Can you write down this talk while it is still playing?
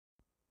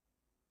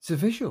It's a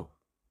visual.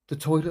 The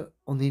toilet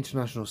on the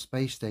International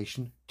Space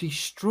Station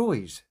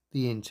destroys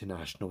the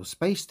International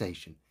Space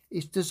Station.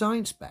 It's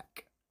design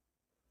spec.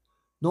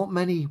 Not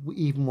many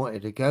even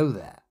wanted to go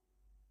there.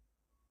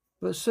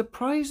 But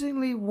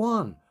surprisingly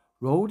one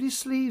rolled his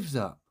sleeves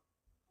up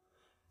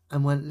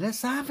and went,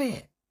 let's have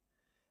it,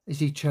 as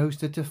he chose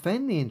to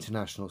defend the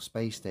International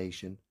Space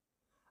Station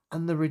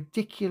and the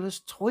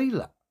ridiculous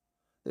toilet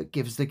that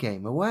gives the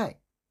game away.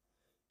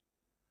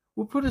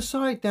 We'll put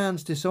aside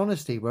Dan's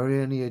dishonesty where he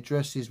only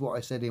addresses what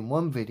I said in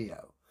one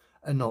video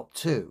and not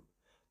two.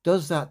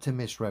 Does that to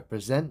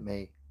misrepresent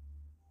me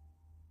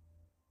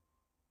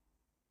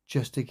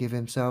just to give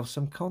himself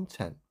some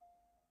content.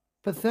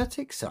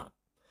 Pathetic, son.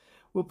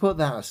 We'll put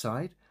that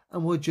aside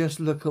and we'll just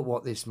look at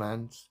what this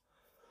man's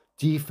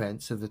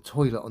defense of the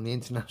toilet on the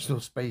International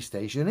Space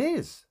Station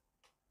is.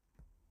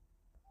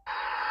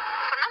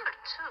 For number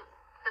two,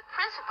 the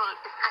principle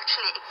is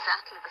actually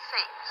exactly the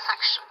same.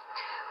 Suction.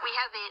 We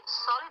have a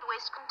solid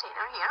waste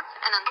container here,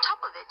 and on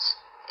top of it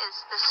is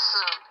this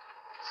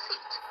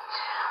seat.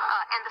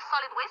 And the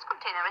solid waste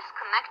container is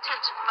connected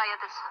via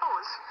this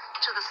hose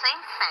to the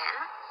same fan,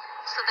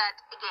 so that,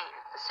 again,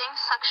 the same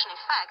suction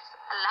effect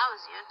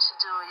allows you to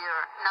do your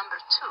number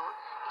two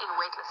in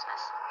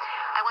weightlessness.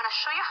 I want to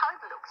show you how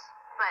it looks,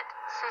 but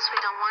since we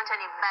don't want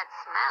any bad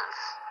smells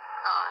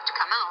to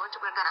come out,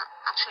 we're going to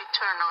actually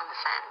turn on the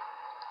fan.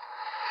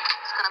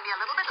 It's going to be a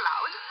little bit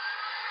loud.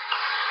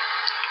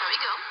 There we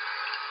go.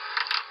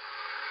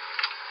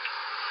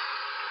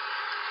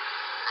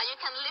 Now you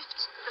can lift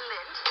the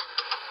lid,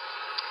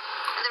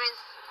 and there is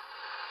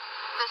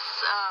this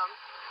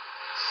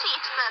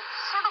seat that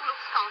sort of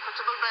looks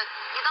comfortable, but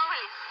you don't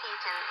really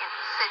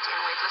sit in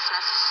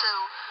weightlessness. So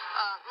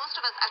most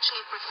of us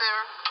actually prefer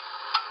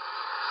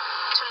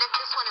to lift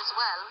this one as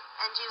well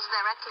and use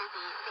directly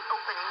the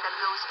opening that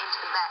goes into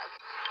the bag.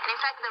 And in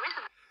fact, there is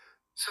a...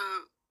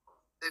 So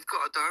they've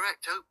got a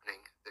direct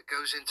opening that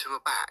goes into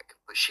a bag,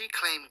 but she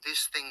claimed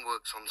this thing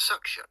works on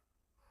suction.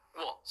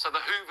 What? So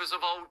the Hoovers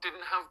of old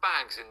didn't have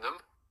bags in them?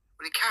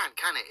 Well, it can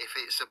it, if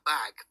it's a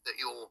bag that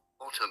your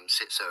bottom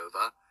sits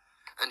over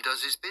and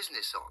does his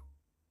business on.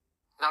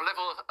 Now,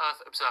 Level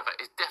Earth Observer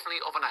is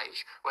definitely of an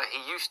age where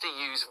he used to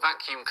use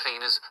vacuum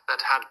cleaners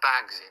that had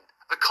bags in.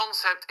 The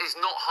concept is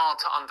not hard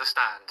to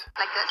understand.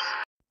 Like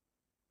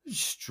this.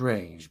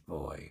 Strange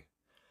boy.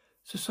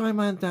 So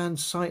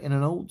Scimandan's citing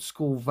an old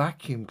school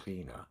vacuum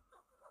cleaner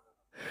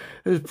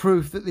as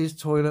proof that this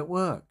toilet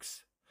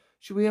works.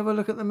 Should we have a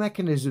look at the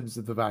mechanisms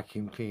of the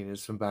vacuum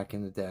cleaners from back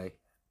in the day?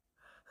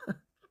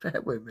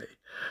 Bear with me.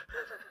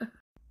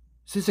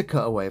 This is a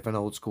cutaway of an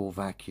old school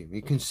vacuum.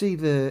 You can see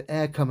the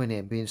air coming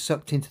in, being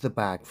sucked into the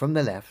bag from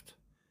the left,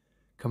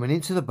 coming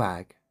into the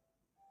bag.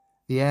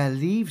 The air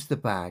leaves the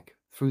bag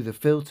through the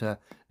filter,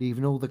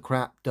 leaving all the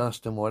crap,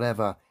 dust and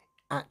whatever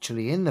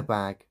actually in the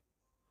bag.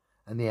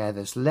 And the air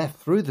that's left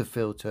through the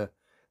filter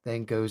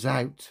then goes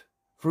out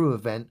through a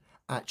vent,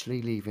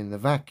 actually leaving the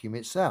vacuum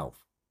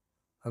itself.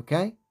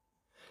 Okay?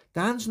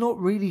 Dan's not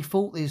really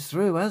thought this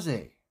through, has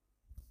he?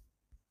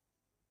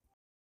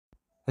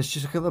 Let's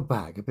just look at the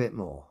bag a bit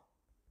more.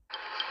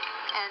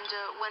 And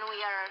when we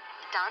are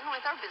done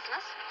with our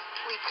business,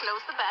 we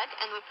close the bag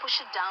and we push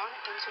it down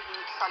into the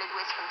solid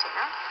waste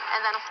container.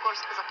 And then, of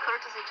course, as a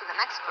courtesy to the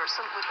next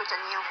person, we put a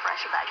new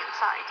fresh bag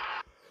inside.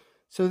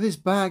 So this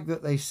bag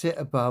that they sit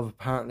above,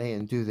 apparently,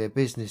 and do their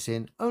business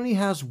in, only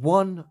has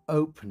one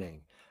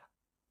opening.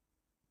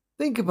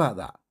 Think about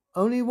that.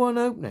 Only one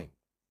opening.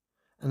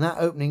 And that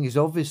opening is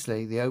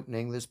obviously the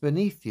opening that's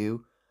beneath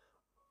you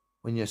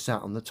when you're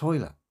sat on the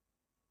toilet.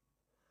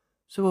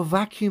 So a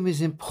vacuum is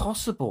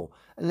impossible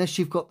unless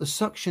you've got the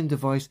suction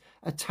device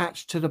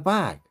attached to the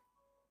bag.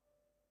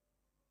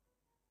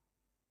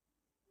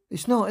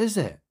 It's not, is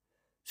it?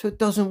 So it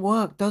doesn't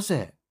work, does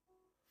it?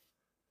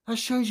 That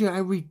shows you how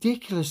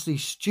ridiculously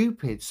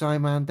stupid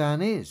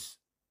Scimandan is.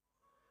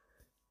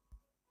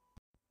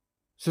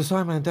 So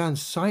Scimandan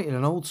cited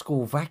an old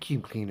school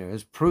vacuum cleaner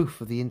as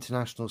proof of the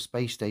International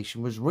Space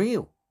Station was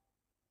real.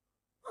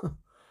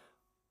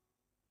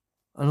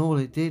 And all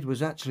it did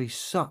was actually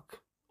suck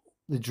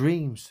the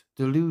dreams,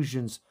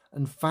 delusions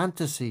and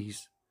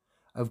fantasies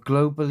of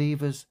globe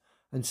believers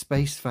and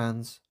space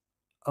fans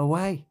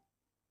away.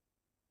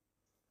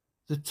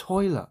 The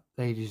toilet,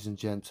 ladies and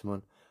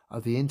gentlemen,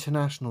 of the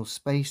International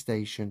Space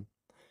Station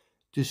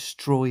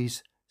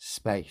destroys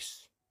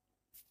space.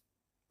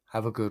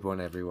 Have a good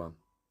one, everyone.